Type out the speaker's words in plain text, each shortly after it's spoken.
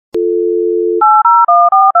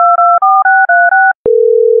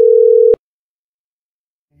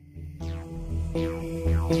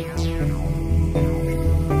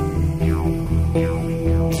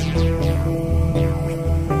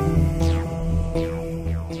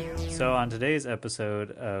on today's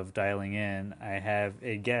episode of Dialing In, I have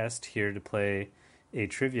a guest here to play a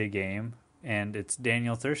trivia game, and it's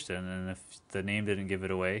Daniel Thurston. And if the name didn't give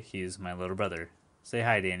it away, he's my little brother. Say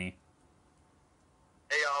hi, Danny.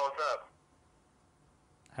 Hey y'all, what's up?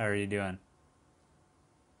 How are you doing?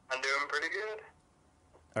 I'm doing pretty good.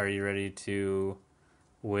 Are you ready to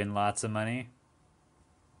win lots of money?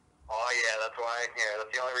 Oh yeah, that's why I'm here.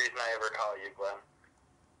 That's the only reason I ever call you, Glenn.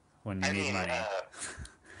 When you need money. Yep.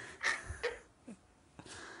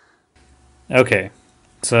 Okay,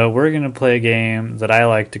 so we're going to play a game that I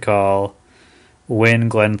like to call Win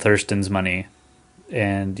Glen Thurston's Money.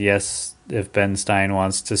 And yes, if Ben Stein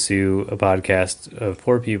wants to sue a podcast of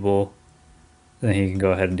poor people, then he can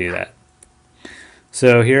go ahead and do that.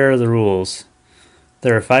 So here are the rules.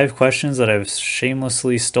 There are 5 questions that I've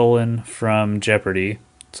shamelessly stolen from Jeopardy!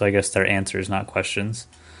 So I guess they're answers, not questions.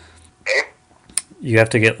 Okay. You have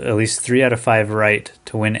to get at least 3 out of 5 right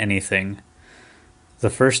to win anything. The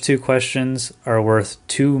first 2 questions are worth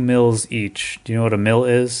 2 mils each. Do you know what a mil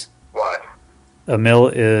is? What? A mil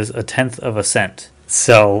is a tenth of a cent.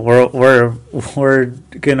 So we're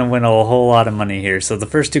gonna win a whole lot of money here. So the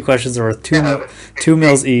first 2 questions are worth 2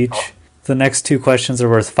 mils each. The next 2 questions are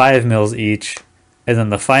worth 5 mils each, and then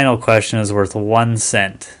the final question is worth 1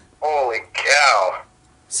 cent. Holy cow!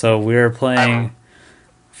 So we're playing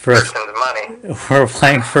for Thurston's money. we're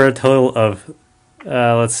playing for a total of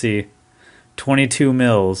let's see, 22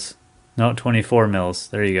 mils. No, 24 mils.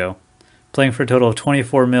 There you go. Playing for a total of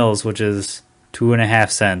 24 mils, which is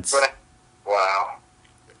 2.5 cents. Wow.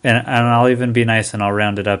 And I'll even be nice and I'll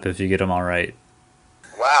round it up if you get them all right.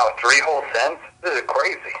 Wow, 3 whole cents? This is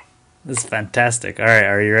crazy. This is fantastic. All right,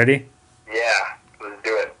 are you ready? Yeah, let's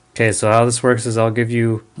do it. Okay, so how this works is I'll give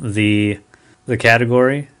you the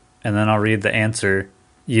category, and then I'll read the answer.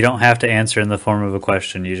 You don't have to answer in the form of a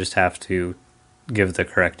question. You just have to give the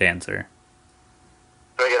correct answer.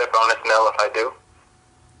 Do I get a bonus mil if I do?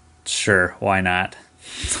 Sure, why not?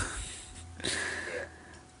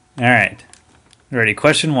 All right. Ready?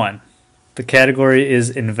 Question 1. The category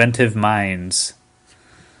is inventive minds.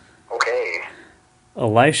 Okay.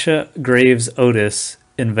 Elisha Graves Otis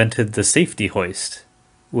invented the safety hoist,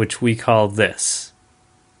 which we call this.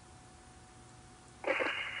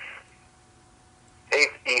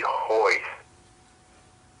 Safety hoist.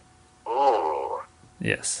 Ooh.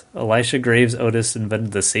 Yes. Elisha Graves Otis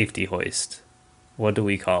invented the safety hoist. What do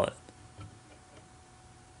we call it?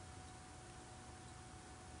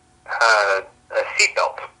 A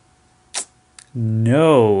seatbelt.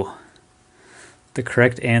 No. The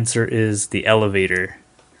correct answer is the elevator.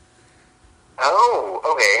 Oh,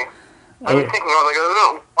 okay. I was thinking of like a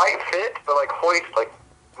little white fit, but like hoist, like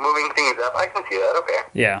moving things up. I can see that, okay.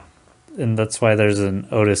 Yeah. And that's why there's an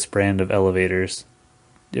Otis brand of elevators.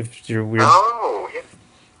 If you're weird. Oh, yeah.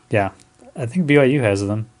 Yeah. I think BYU has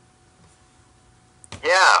them. Yeah,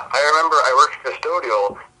 I remember I worked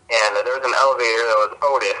custodial, and there was an elevator that was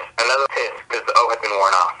Otis, another pissed because the O had been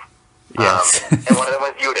worn off. Yes. And one of them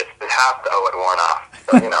was Udis, because half the O had worn off.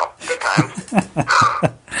 So, you know, good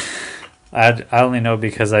times. I only know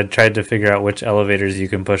because I tried to figure out which elevators you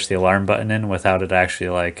can push the alarm button in without it actually,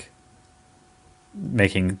 like,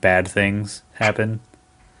 making bad things happen.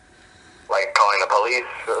 Like calling the police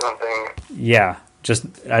or something. Yeah.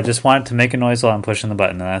 I just want it to make a noise while I'm pushing the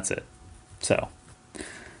button, and that's it. So.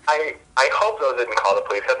 I hope those didn't call the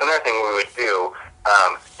police. That's another thing we would do.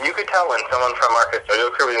 You could tell when someone from our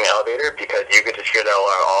custodial crew was in the elevator because you could just hear their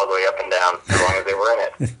alarm all the way up and down as long as they were in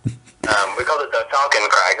it. We called it the Falcon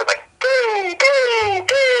cry. It was like, ding, ding,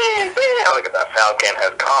 ding, ding. Look at that Falcon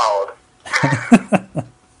has called.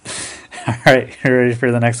 All right, you ready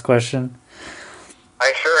for the next question?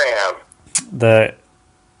 I sure am.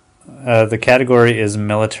 The category is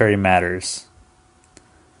military matters.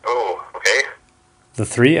 Oh, okay. The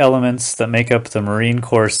 3 elements that make up the Marine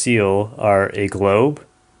Corps seal are a globe,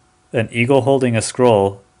 an eagle holding a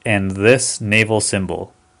scroll, and this naval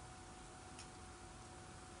symbol.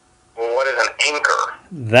 Well, what is an anchor?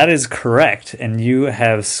 That is correct, and you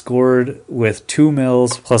have scored with 2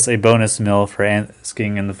 mils plus a bonus mil for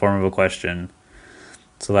asking in the form of a question.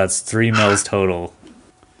 So that's 3 mils total.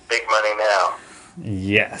 Big money now.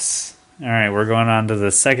 Yes. All right, we're going on to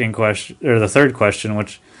the second question, or the third question,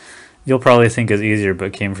 which you'll probably think is easier,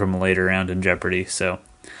 but came from a later round in Jeopardy, so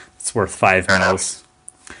it's worth 5 mils.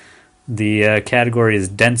 The category is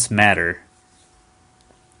dense matter.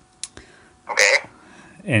 Okay.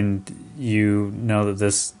 And you know that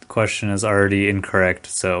this question is already incorrect,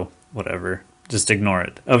 so whatever. Just ignore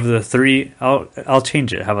it. Of the 3, I'll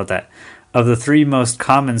change it. How about that? Of the 3 most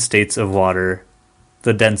common states of water,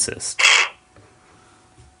 the densest.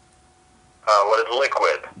 What is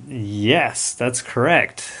liquid? Yes, that's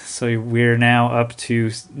correct. So we're now up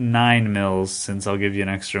to 9 mils, since I'll give you an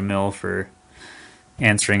extra mil for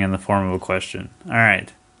answering in the form of a question. All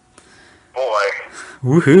right. Boy.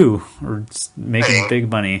 Woohoo! We're making Hey. big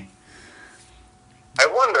money. I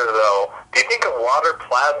wonder, though, do you think a water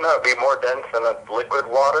plasma would be more dense than a liquid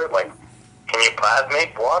water? Like, can you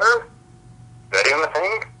plasmate water? Is that even a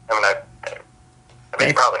thing? I mean, I bet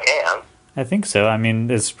you probably can. I think so. I mean,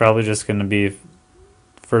 it's probably just going to be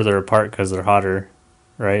further apart because they're hotter,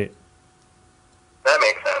 right? That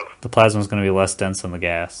makes sense. The plasma is going to be less dense than the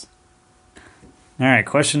gas. All right,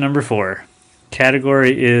 question number 4.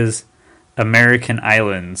 Category is American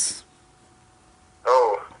islands.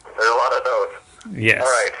 Oh, there's a lot of those. Yes. All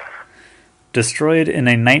right. Destroyed in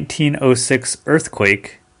a 1906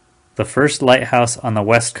 earthquake, the first lighthouse on the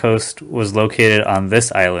west coast was located on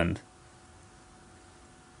this island.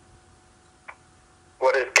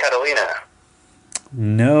 What is Catalina?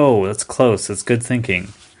 No, that's close. That's good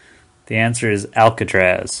thinking. The answer is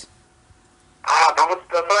Alcatraz.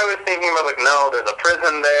 That's what I was thinking about. Like, no, there's a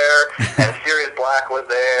prison there, and Sirius Black was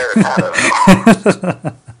there. And I don't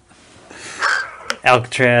know.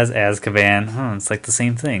 Alcatraz, Azkaban. It's like the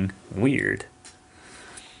same thing. Weird.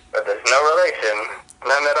 But there's no relation.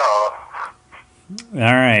 None at all.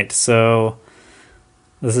 All right, so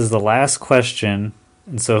this is the last question,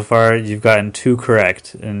 and so far you've gotten 2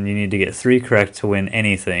 correct, and you need to get 3 correct to win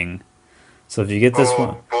anything. So if you get this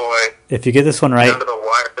one, Boy. if you get this one right, Down to the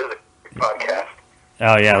wire. This is a podcast.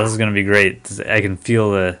 oh yeah, this is going to be great. I can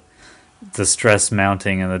feel the stress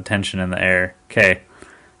mounting and the tension in the air. Okay,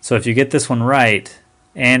 so if you get this one right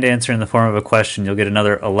and answer in the form of a question, you'll get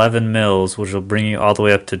another 11 mils, which will bring you all the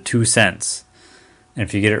way up to 2 cents. And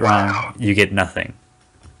if you get it wrong, you get nothing.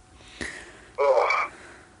 Oh,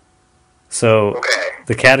 So okay.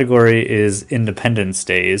 the category is Independence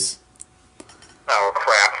Days. Oh,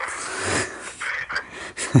 crap.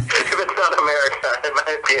 If it's not America, it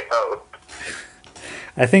might be hope.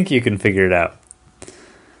 I think you can figure it out.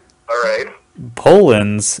 All right.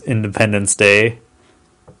 Poland's Independence Day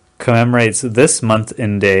commemorates this month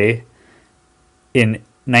and day in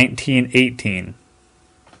 1918.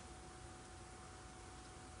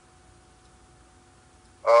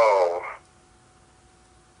 Oh.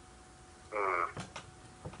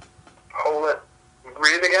 Hold it.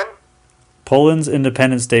 Read it again? Poland's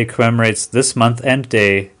Independence Day commemorates this month and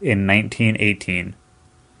day in 1918.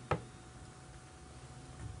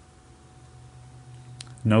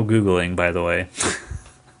 No Googling, by the way.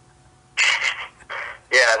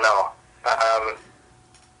 Yeah, no.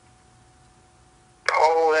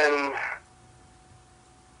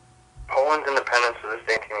 Poland's independence was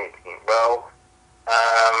 1818. Well,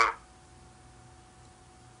 I'm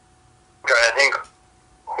trying to think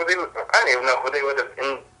I don't even know who they would have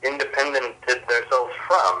independented themselves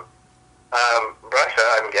from. Russia,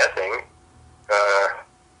 I'm guessing.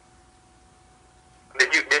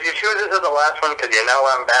 Did you choose this as the last one because you know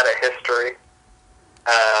I'm bad at history?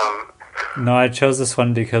 No, I chose this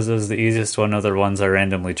one because it was the easiest one of the ones I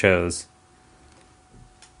randomly chose.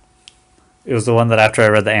 It was the one that after I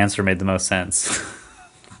read the answer made the most sense.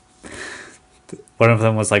 One of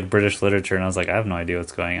them was like British literature, and I was like, I have no idea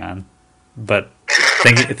what's going on. But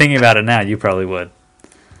thinking about it now, you probably would.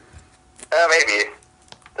 Maybe.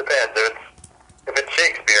 Depends. If it's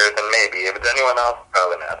Shakespeare, then maybe. If it's anyone else,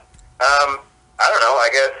 probably not. I don't know. I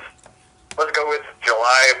guess let's go with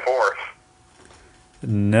July 4th.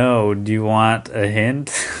 No, do you want a hint?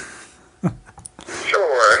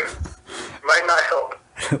 Sure. Might not help.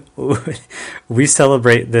 We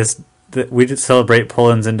celebrate this. We just celebrate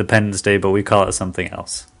Poland's Independence Day, but we call it something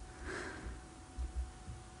else.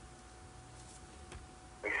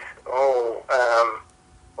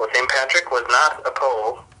 Well, St. Patrick was not a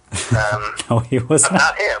Pole. No, he was not.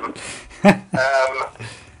 Not him.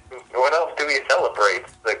 What else do we celebrate?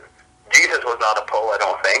 Jesus was not a Pole, I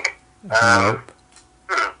don't think.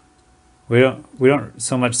 Nope. We don't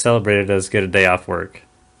so much celebrate it as get a day off work.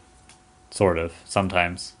 Sort of.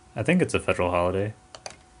 Sometimes. I think it's a federal holiday.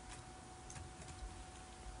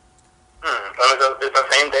 So it's the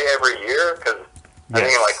same day every year? Because I'm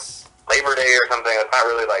thinking like Labor Day or something. It's not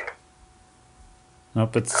really like...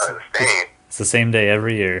 Nope, it's the same. it's the same day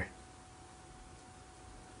every year.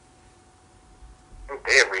 Same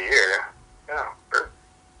day every year? Yeah. Sure.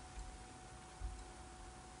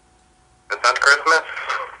 It's not Christmas?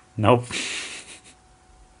 Nope.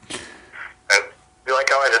 I feel like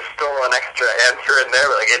how I just stole an extra answer in there,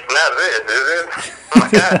 but like, it's not this, is it? Oh my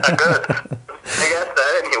god, not good. I guess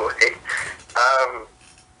that anyway.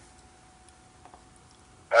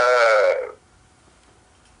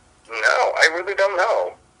 No, I really don't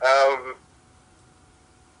know.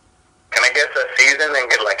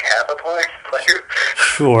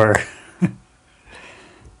 Sure.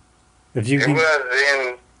 If you It can... was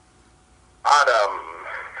in autumn.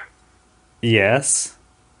 Yes.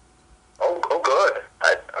 Oh, good.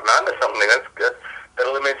 I'm onto something. That's good. That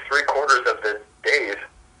eliminates 3/4 of the days.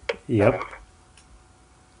 Yep.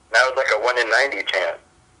 Now it's like a 1 in 90 chance.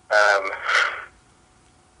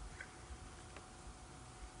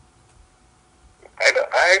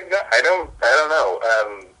 I don't know.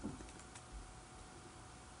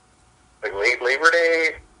 Like Labor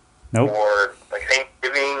Day, Nope. or like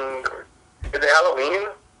Thanksgiving. Or, is it Halloween?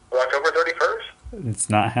 Or October 31st? It's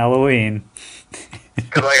not Halloween.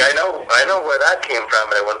 Because like I know where that came from,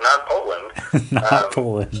 and it was not Poland. Not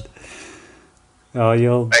Poland. Oh,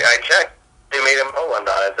 you'll... I checked. They made in Poland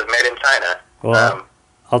on it. It says made in China. Well,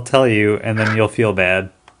 I'll tell you, and then you'll feel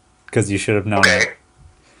bad, because you should have known okay.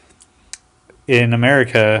 it. In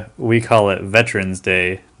America, we call it Veterans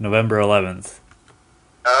Day, November 11th.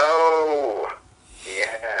 Oh,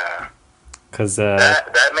 yeah. Because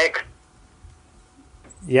that makes...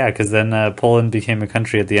 yeah, because then Poland became a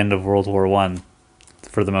country at the end of World War One,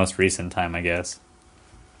 for the most recent time, I guess.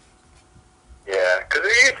 Yeah, because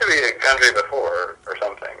it used to be a country before, or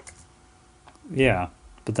something. Yeah,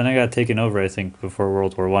 but then I got taken over, I think, before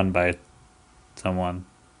World War One by someone.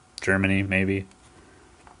 Germany, maybe.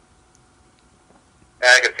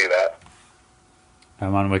 Yeah, I can see that.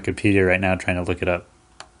 I'm on Wikipedia right now trying to look it up.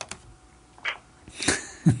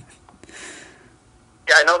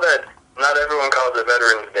 Yeah, I know that not everyone calls it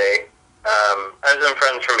Veterans Day. I have some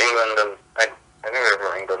friends from England, and I think they're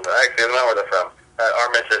from England, but actually I don't know where they're from.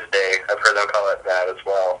 Armistice Day, I've heard them call it that as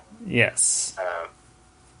well. Yes. I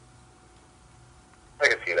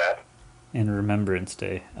can see that. And Remembrance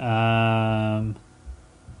Day. Well,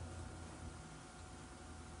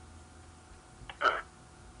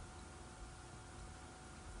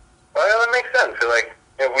 that makes sense. So, like,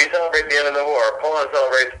 we celebrate the end of the war. Poland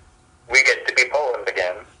celebrates we get to be Poland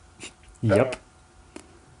again. So. Yep.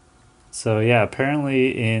 So, yeah,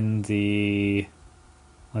 apparently in the...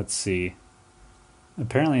 Let's see.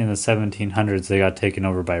 Apparently in the 1700s they got taken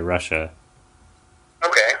over by Russia.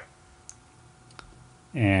 Okay.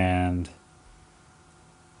 And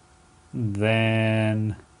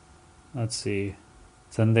then... Let's see.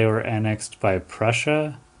 Then they were annexed by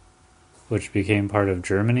Prussia, which became part of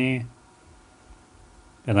Germany.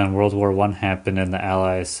 And then World War I happened and the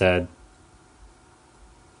Allies said,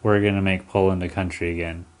 we're going to make Poland a country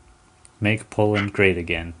again. Make Poland great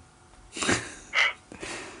again. You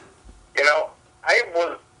know,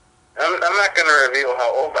 I'm not going to reveal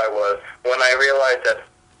how old I was when I realized that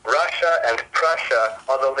Russia and Prussia,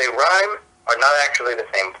 although they rhyme, are not actually the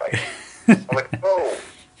same place. I'm like, oh,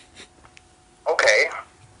 okay.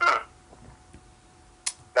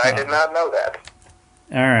 I did not know that.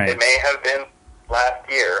 All right. It may have been last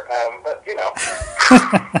year, but, you know,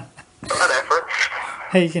 whatever.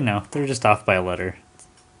 Hey, you know, they're just off by a letter.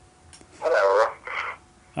 Whatever.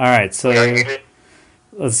 All right, so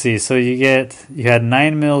let's see. So you had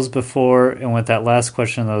 9 mils before, and with that last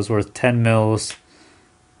question that was worth 10 mils,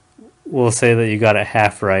 we'll say that you got it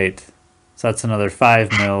half right. So that's another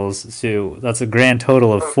 5 mils. So that's a grand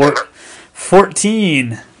total of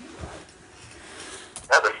 14.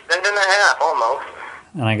 That's a cent and a half, almost.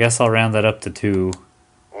 And I guess I'll round that up to 2.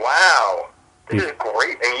 Wow. This is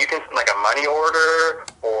great. And you can send, like, a money order,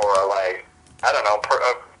 or, like, I don't know, a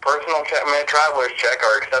personal check, a traveler's check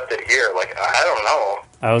are accepted here. Like, I don't know.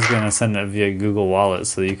 I was going to send it via Google Wallet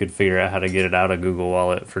so that you could figure out how to get it out of Google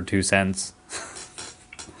Wallet for 2 cents.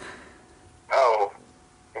 Oh.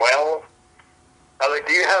 Well, I was like,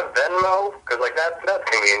 do you have Venmo? Because, like, that's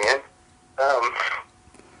convenient.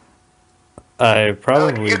 I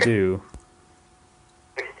probably do.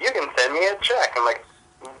 You can send me a check. I'm like,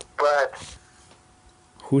 but...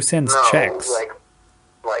 Who sends no, checks?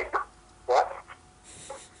 Like, what?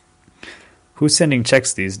 Who's sending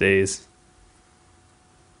checks these days?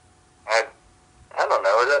 I don't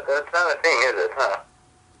know. That's not a thing, is it, huh?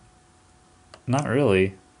 Not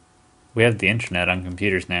really. We have the internet on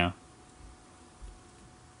computers now.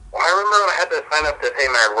 Well, I remember when I had to sign up to pay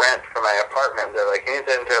my rent for my apartment. They're like, you need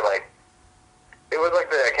to enter, like... It was,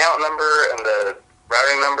 like, the account number and the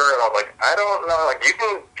routing number, and I was like, I don't know. Like, you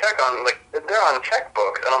can check on... Like, they're on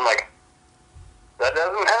checkbooks. And I'm like, that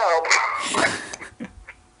doesn't help.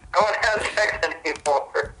 No one has checks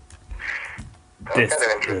anymore. This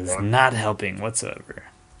is not helping whatsoever.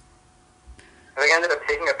 I think I ended up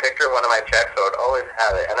taking a picture of one of my checks, so I'd always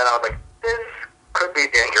have it. And then I was like, this could be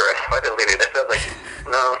dangerous. So I deleted it. So I was like,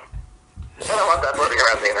 no, I don't want that floating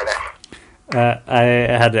around the internet. I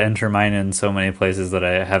had to enter mine in so many places that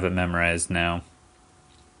I have it memorized now.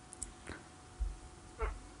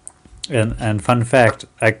 And fun fact,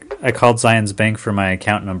 I called Zions Bank for my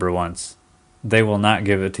account number once. They will not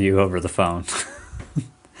give it to you over the phone.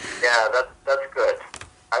 Yeah, that's good.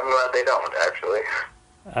 I'm glad they don't, actually.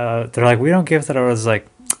 They're like, we don't give that. I was like,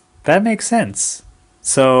 that makes sense.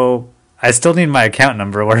 So I still need my account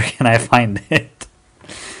number. Where can I find it?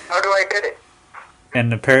 How do I get it?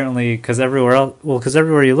 And apparently, because everywhere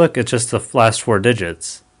you look, it's just the last 4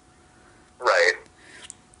 digits. Right.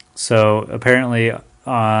 So apparently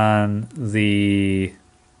they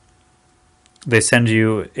send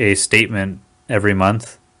you a statement every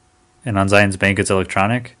month, and on Zions Bank it's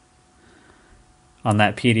electronic. On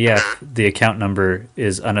that PDF, the account number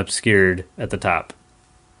is unobscured at the top.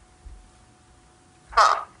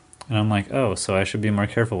 Huh. And I'm like, oh, so I should be more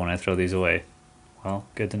careful when I throw these away. Well,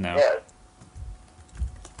 good to know. Yeah.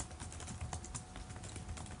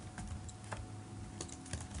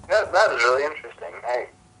 That is really interesting.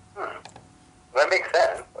 That makes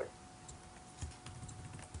sense. Like,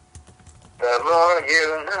 the more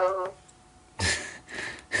you know.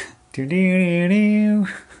 Do.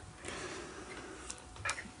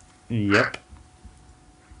 Yep.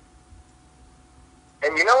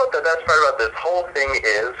 And you know what the best part about this whole thing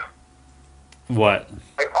is? What?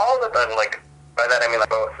 Like, all of them, like, by that I mean, like,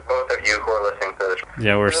 both of you who are listening to this.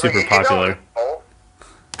 Yeah, we're super popular.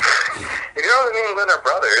 If you know me and Glenn are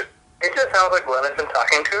brothers, it just sounds like Glenn has been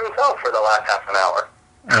talking to himself for the last half an hour.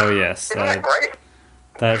 Oh, yes. Isn't that great?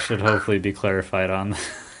 That should hopefully be clarified on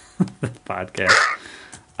the podcast.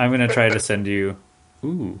 I'm going to try to send you...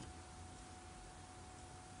 Ooh.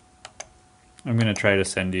 I'm going to try to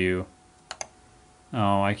send you...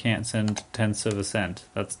 Oh, I can't send tenths of a cent.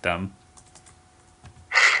 That's dumb.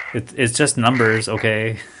 It's just numbers,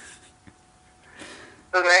 okay?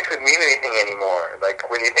 Doesn't actually mean anything anymore, like,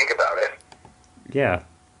 when you think about it. Yeah.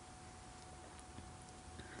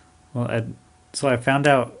 Well, so I found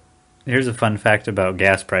out... Here's a fun fact about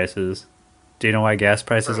gas prices. Do you know why gas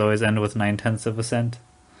prices always end with 9/10 of a cent?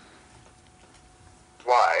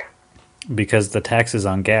 Why? Because the taxes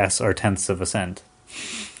on gas are tenths of a cent.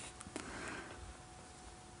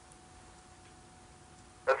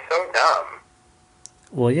 That's so dumb.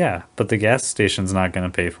 Well, yeah, but the gas station's not going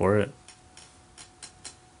to pay for it.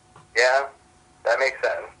 Yeah, that makes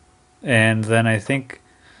sense. And then I think...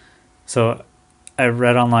 So I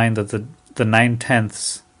read online that the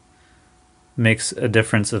 9/10 makes a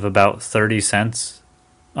difference of about 30 cents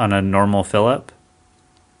on a normal fill-up.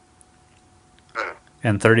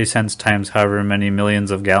 And 30 cents times however many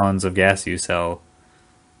millions of gallons of gas you sell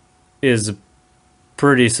is a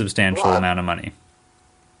pretty substantial amount of money.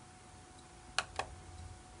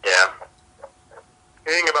 Yeah.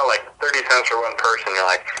 You think about, like, 30 cents for one person, you're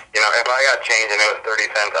like, you know, if I got change and it was 30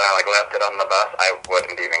 cents and I, like, left it on the bus, I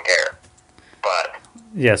wouldn't even care. But...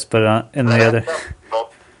 Yes, but in the other...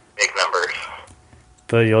 Big numbers.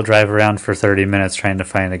 But you'll drive around for 30 minutes trying to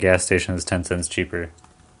find a gas station that's 10 cents cheaper.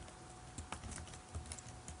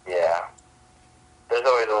 Yeah. There's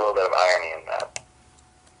always a little bit of irony in that.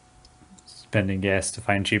 Spending gas to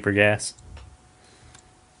find cheaper gas.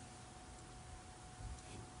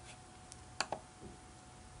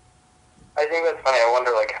 I think that's funny. I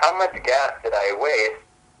wonder, like, how much gas did I waste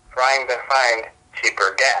trying to find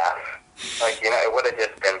cheaper gas? Like, you know, it would have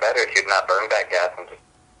just been better if you'd not burned that gas and just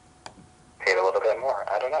paid a little bit more.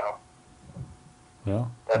 I don't know.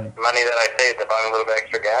 Well, That money that I saved to buy a little bit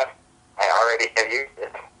extra gas, I already have used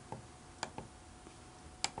it.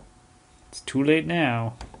 it's too late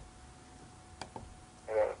now.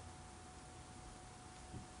 Yeah.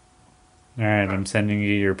 Alright, I'm sending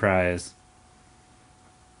you your prize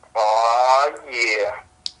Aw, yeah.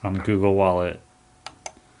 on Google Wallet.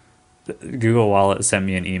 Google Wallet sent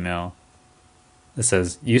me an email. It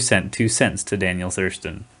says, you sent 2 cents to Daniel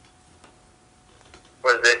Thurston.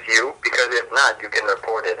 Was this you? Because if not, you can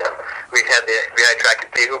report it. And we had the FBI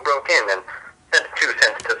track to see who broke in and sent 2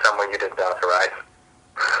 cents to someone you didn't authorize.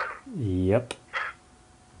 Yep.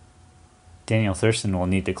 Daniel Thurston will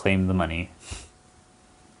need to claim the money.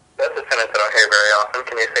 That's a sentence I don't hear very often.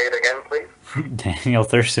 Can you say it again, please? Daniel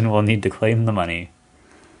Thurston will need to claim the money.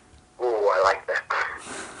 Ooh, I like that.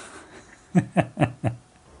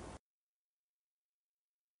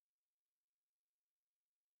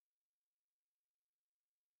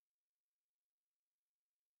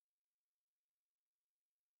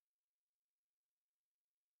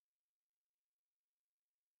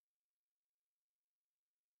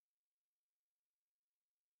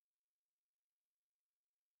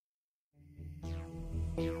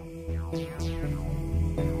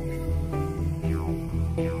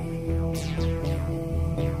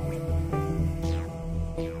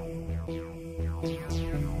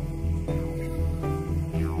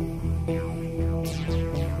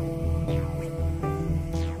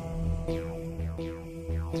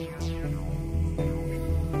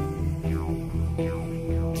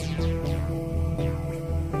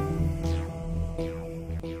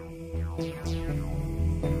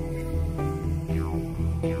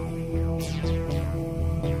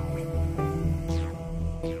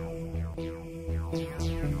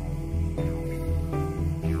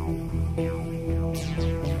 Do you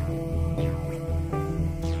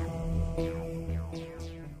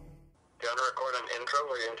want to record an intro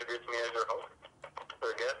where you introduce me as your host?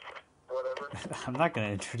 Or guest? Whatever? I'm not going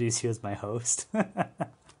to introduce you as my host. Well,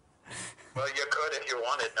 you could if you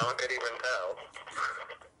wanted. No one could even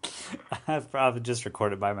tell. I'll probably just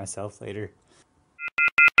record it by myself later.